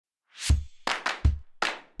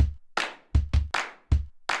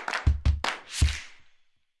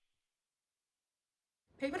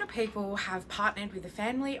people have partnered with a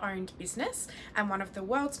family-owned business and one of the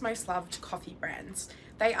world's most loved coffee brands.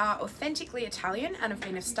 They are authentically Italian and have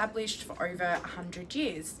been established for over 100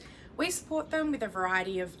 years. We support them with a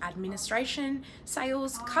variety of administration,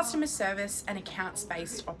 sales, customer service and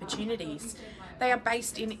accounts-based opportunities. They are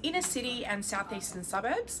based in inner city and southeastern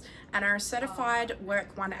suburbs and are a certified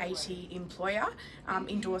Work 180 employer,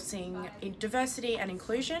 endorsing diversity and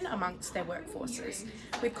inclusion amongst their workforces.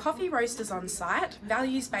 With coffee roasters on site,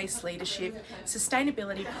 values-based leadership,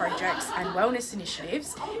 sustainability projects and wellness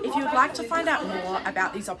initiatives, if you would like to find out more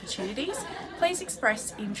about these opportunities, please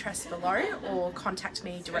express interest below or contact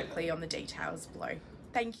me directly on the details below.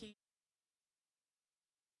 Thank you.